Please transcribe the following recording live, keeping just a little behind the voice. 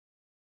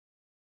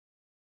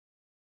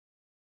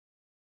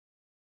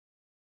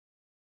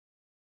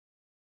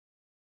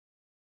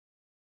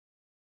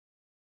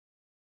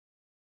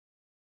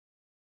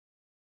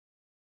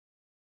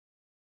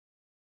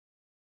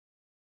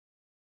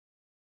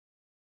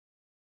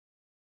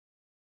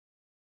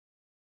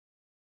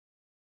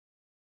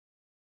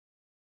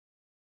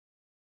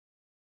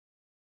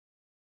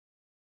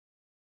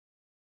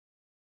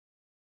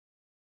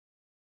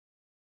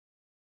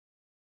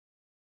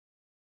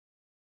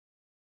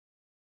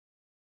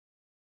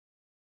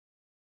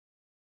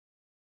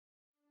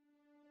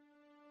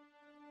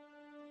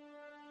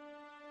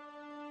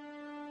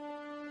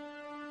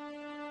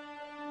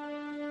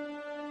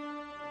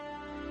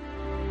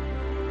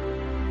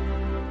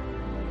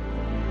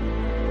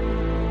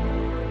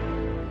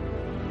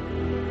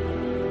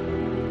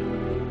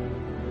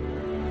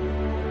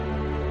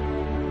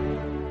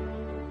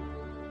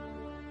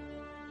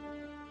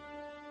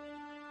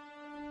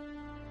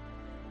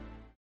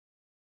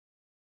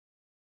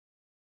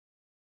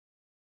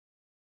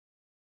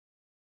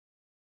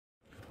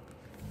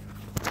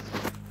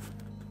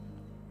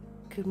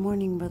Good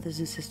morning, brothers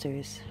and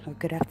sisters, or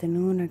good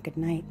afternoon, or good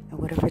night, or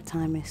whatever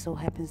time it so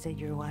happens that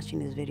you're watching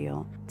this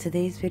video.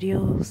 Today's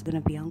video is going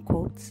to be on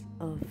quotes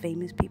of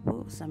famous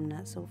people, some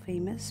not so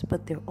famous,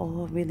 but they're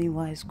all really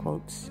wise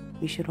quotes.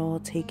 We should all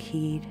take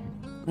heed,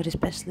 but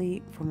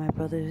especially for my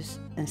brothers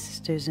and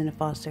sisters in the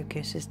foster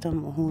care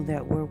system who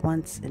that were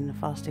once in the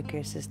foster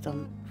care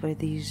system, for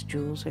these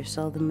jewels are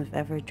seldom if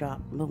ever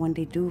dropped. But when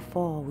they do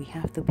fall, we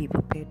have to be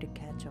prepared to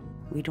catch them.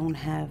 We don't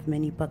have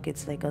many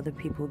buckets like other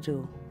people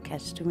do.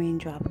 Catch the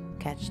raindrop,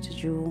 catch the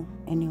jewel.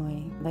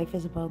 Anyway, life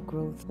is about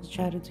growth. Let's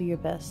try to do your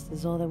best.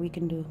 That's all that we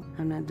can do.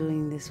 I'm not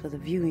doing this for the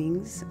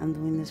viewings. I'm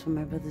doing this for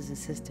my brothers and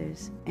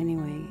sisters.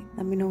 Anyway,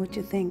 let me know what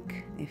you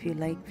think. If you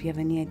have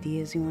any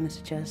ideas you want to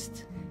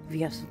suggest, if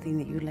you have something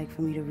that you'd like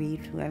for me to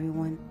read for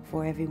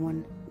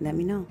everyone, let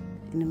me know.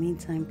 In the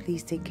meantime,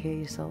 please take care of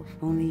yourself.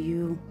 Only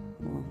you,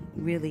 well,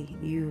 really,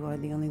 you are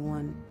the only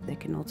one that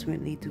can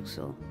ultimately do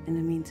so. In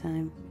the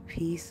meantime,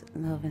 peace,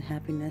 love, and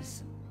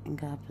happiness, and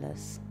God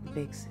bless.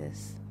 Big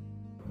sis.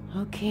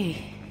 Okay,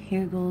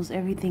 here goes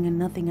everything and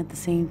nothing at the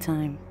same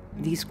time.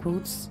 These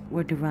quotes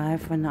were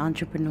derived from the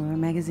Entrepreneur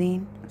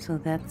magazine, so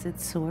that's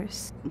its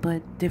source.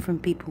 But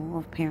different people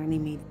apparently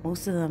made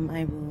most of them.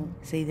 I will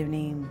say their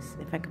names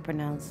if I can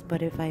pronounce,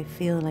 but if I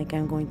feel like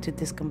I'm going to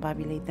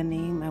discombobulate the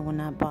name, I will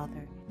not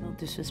bother. No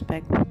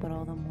disrespect, but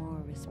all the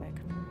more respect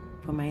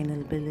for my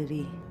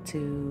inability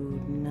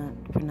to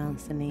not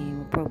pronounce the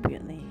name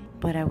appropriately.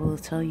 But I will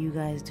tell you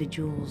guys the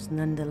jewels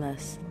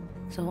nonetheless.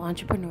 So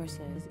Entrepreneur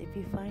says, if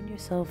you find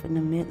yourself in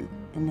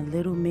a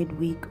little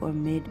midweek or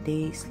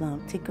midday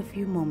slump, take a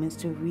few moments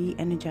to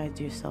re-energize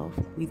yourself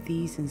with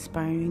these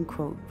inspiring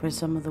quotes from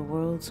some of the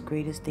world's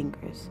greatest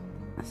thinkers.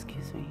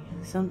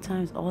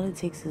 Sometimes all it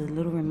takes is a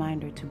little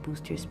reminder to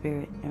boost your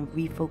spirit and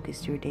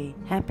refocus your day.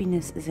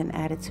 Happiness is an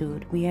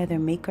attitude. We either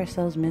make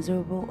ourselves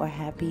miserable or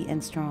happy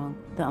and strong.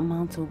 The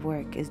amount of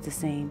work is the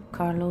same.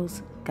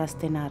 Carlos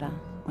Castaneda.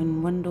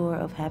 When one door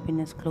of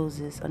happiness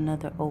closes,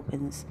 another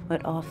opens.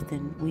 But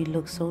often, we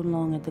look so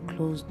long at the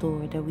closed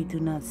door that we do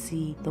not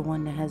see the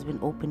one that has been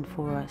opened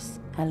for us.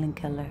 Helen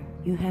Keller.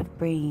 You have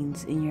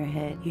brains in your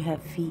head. You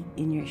have feet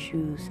in your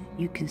shoes.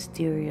 You can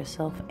steer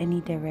yourself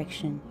any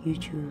direction you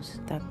choose.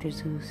 Dr.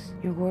 Zeus.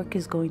 Your work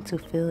is going to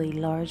fill a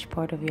large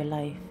part of your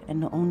life,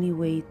 and the only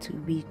way to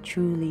be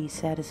truly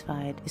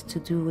satisfied is to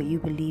do what you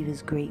believe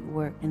is great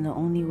work. And the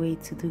only way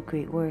to do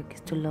great work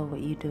is to love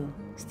what you do.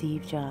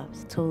 Steve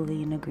Jobs.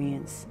 Totally in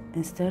agreement.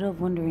 Instead of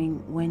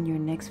wondering when your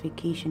next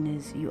vacation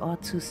is, you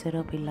ought to set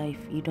up a life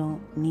you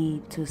don't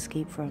need to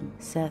escape from.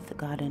 Seth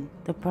Godin.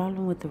 The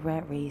problem with the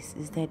rat race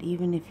is that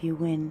even if you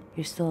win,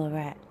 you're still a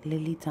rat.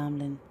 Lily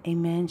Tomlin. A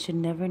man should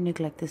never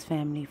neglect his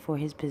family for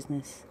his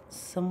business.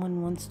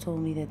 Someone once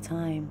told me that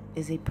time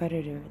is a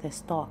predator that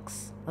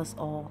stalks us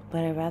all,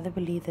 but I rather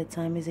believe that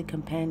time is a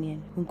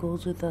companion who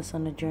goes with us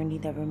on a journey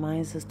that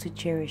reminds us to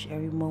cherish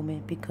every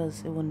moment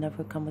because it will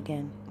never come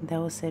again. That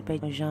was said by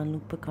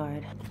Jean-Luc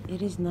Picard.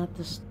 It is not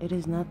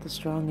the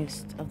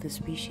strongest of the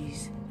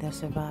species that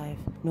survive,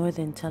 nor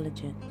the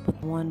intelligent,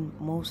 but one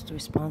most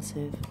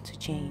responsive to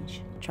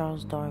change.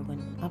 Charles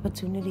Darwin.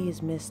 Opportunity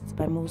is missed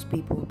by most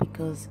people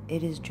because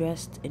it is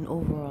dressed in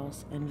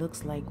overalls and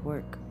looks like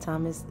work.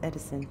 Thomas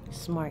Edison.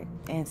 Smart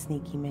and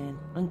sneaky man.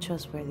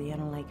 Untrustworthy. I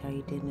don't like how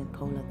he did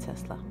Nikola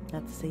Tesla.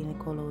 Not to say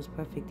Nikola was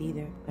perfect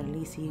either, but at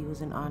least he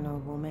was an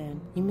honorable man.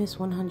 You miss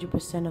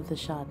 100% of the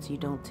shots you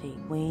don't take.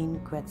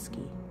 Wayne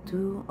Gretzky.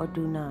 Do or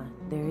do not.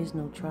 There is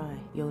no try.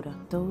 Yoda.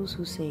 Those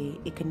who say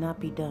it cannot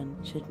be done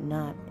should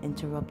not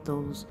interrupt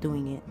those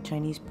doing it.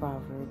 Chinese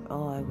proverb.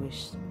 Oh, I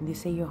wish. They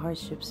say your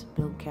hardships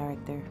build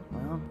character.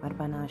 Well,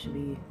 Arbana should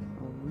be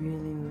a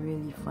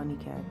really funny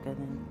character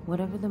then.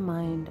 Whatever the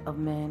mind of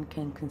man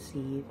can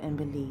conceive and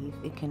believe,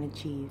 it can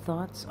achieve.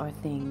 Thoughts are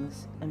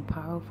things, and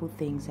powerful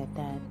things at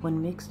that.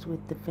 When mixed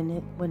with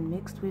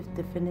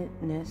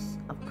definiteness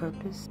of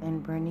purpose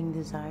and burning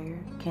desire,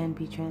 can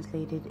be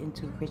translated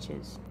into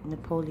riches.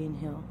 Napoleon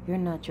Hill. You're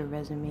not your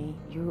resume.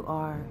 You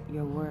are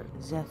your work.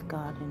 Seth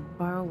Godin.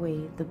 Far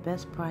away, the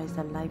best prize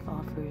that life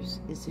offers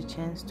is the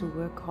chance to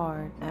work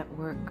hard at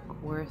work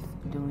worth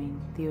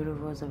doing. Theodore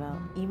Roosevelt.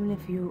 Even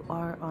if you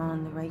are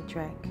on the right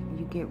track,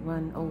 you get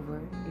run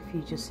over if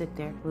you just sit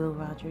there. Will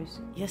Rogers.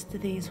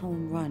 Yesterday's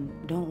home run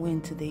don't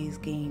win today's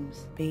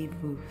games. Babe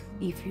Ruth.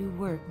 If you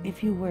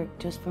work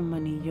just for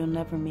money, you'll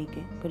never make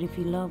it. But if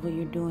you love what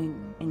you're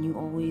doing and you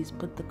always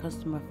put the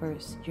customer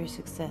first, the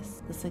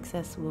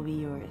success will be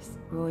yours.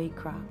 Roy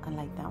Kroc. I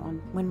like that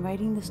one. When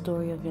writing the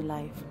story of your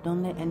life,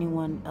 don't let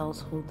anyone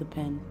else hold the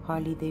pen.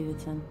 Harley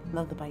Davidson.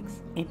 Love the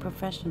bikes. A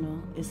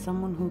professional is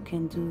someone who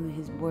can do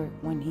his work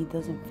when he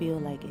doesn't feel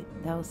like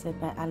it. That was said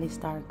by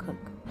Alistair Cook.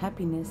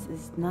 Happiness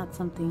is not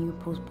something you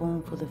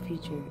postpone for the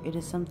future. It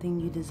is something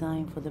you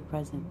design for the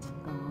present.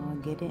 Oh,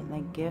 get it?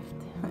 Like gift?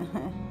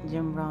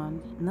 Jim Ron.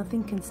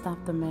 Nothing can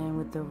stop the man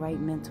with the right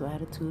mental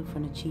attitude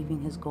from achieving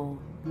his goal.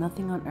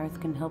 Nothing on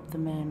earth can help the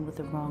man with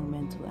the wrong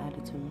mental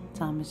attitude.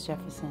 Thomas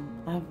Jefferson.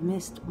 I've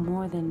missed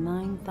more than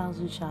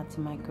 9,000 shots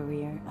in my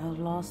career. I've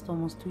lost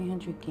almost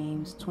 300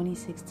 games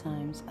 26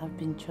 times. I've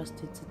been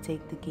trusted to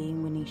take the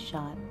game-winning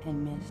shot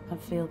and missed. I've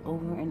failed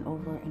over and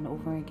over and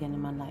over again in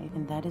my life,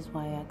 and that is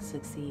why I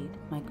succeed.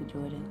 Michael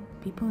Jordan.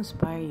 People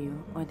inspire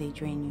you or they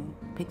drain you.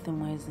 Pick them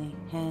wisely.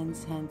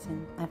 Hans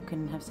Hansen. I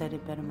couldn't have said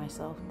it better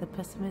myself. The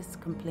pessimist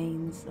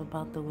complains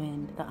about the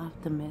wind. The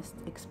optimist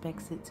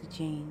expects it to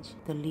change.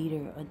 The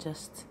leader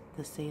adjusts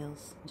the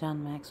sails.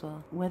 John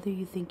Maxwell. Whether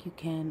you think you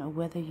can or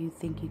whether you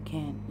think you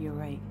can't, you're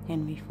right.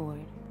 Henry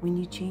Ford. When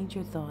you change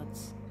your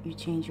thoughts, you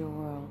change your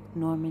world.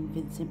 Norman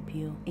Vincent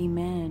Peale. A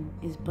man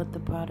is but the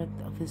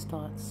product of his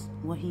thoughts,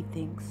 what he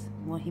thinks,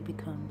 what he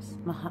becomes.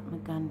 Mahatma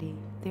Gandhi.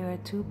 There are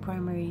two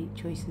primary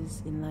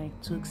choices in life: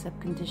 to accept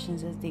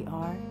conditions as they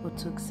are, or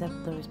to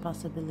accept the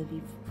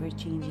responsibility for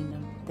changing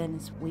them.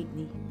 Dennis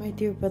Waitley. My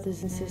dear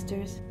brothers and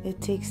sisters,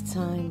 it takes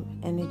time,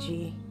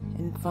 energy,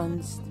 and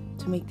funds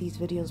to make these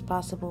videos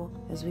possible.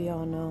 As we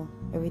all know,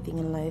 everything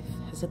in life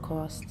has a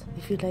cost.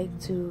 If you'd like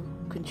to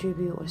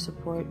contribute or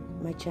support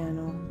my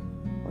channel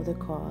or the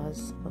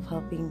cause of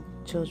helping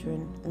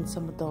children and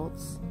some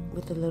adults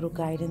with a little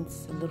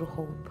guidance, a little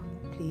hope,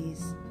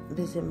 please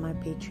visit my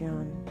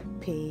Patreon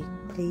page.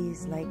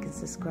 Please like and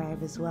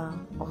subscribe as well.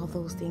 All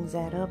those things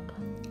add up.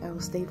 I will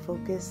stay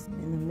focused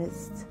in the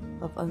midst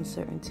of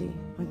uncertainty.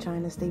 I'm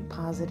trying to stay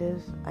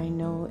positive. I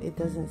know it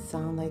doesn't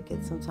sound like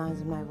it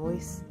sometimes in my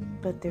voice,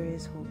 but there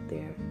is hope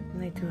there,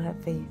 and I do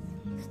have faith.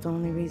 It's the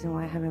only reason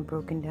why I haven't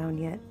broken down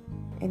yet.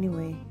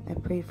 Anyway, I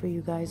pray for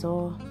you guys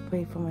all.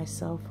 Pray for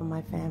myself, for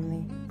my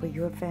family, for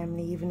your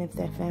family, even if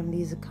that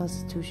family is a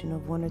constitution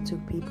of 1 or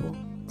 2 people.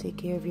 Take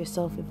care of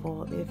yourself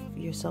if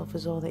yourself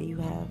is all that you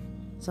have.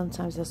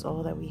 Sometimes that's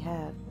all that we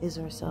have, is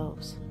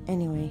ourselves.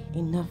 Anyway,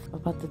 enough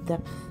about the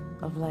depth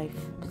of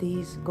life.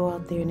 Please go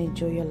out there and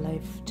enjoy your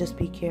life. Just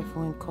be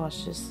careful and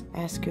cautious.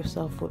 Ask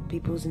yourself what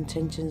people's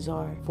intentions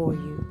are for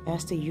you.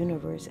 Ask the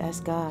universe,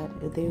 ask God.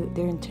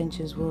 Their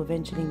intentions will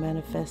eventually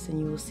manifest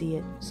and you will see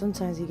it.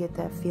 Sometimes you get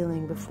that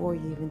feeling before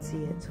you even see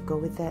it. So go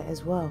with that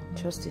as well.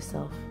 Trust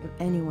yourself. If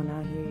anyone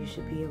out here, you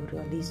should be able to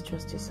at least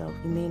trust yourself.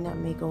 You may not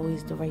make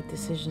always the right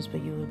decisions,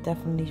 but you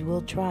definitely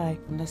will try.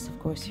 Unless, of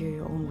course, you're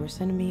your own worst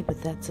enemy.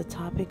 But that's a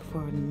topic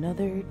for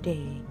another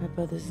day. My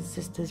brothers and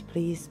sisters,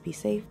 please be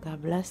safe.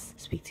 God bless.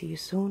 Speak to you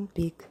soon.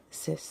 Big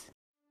sis.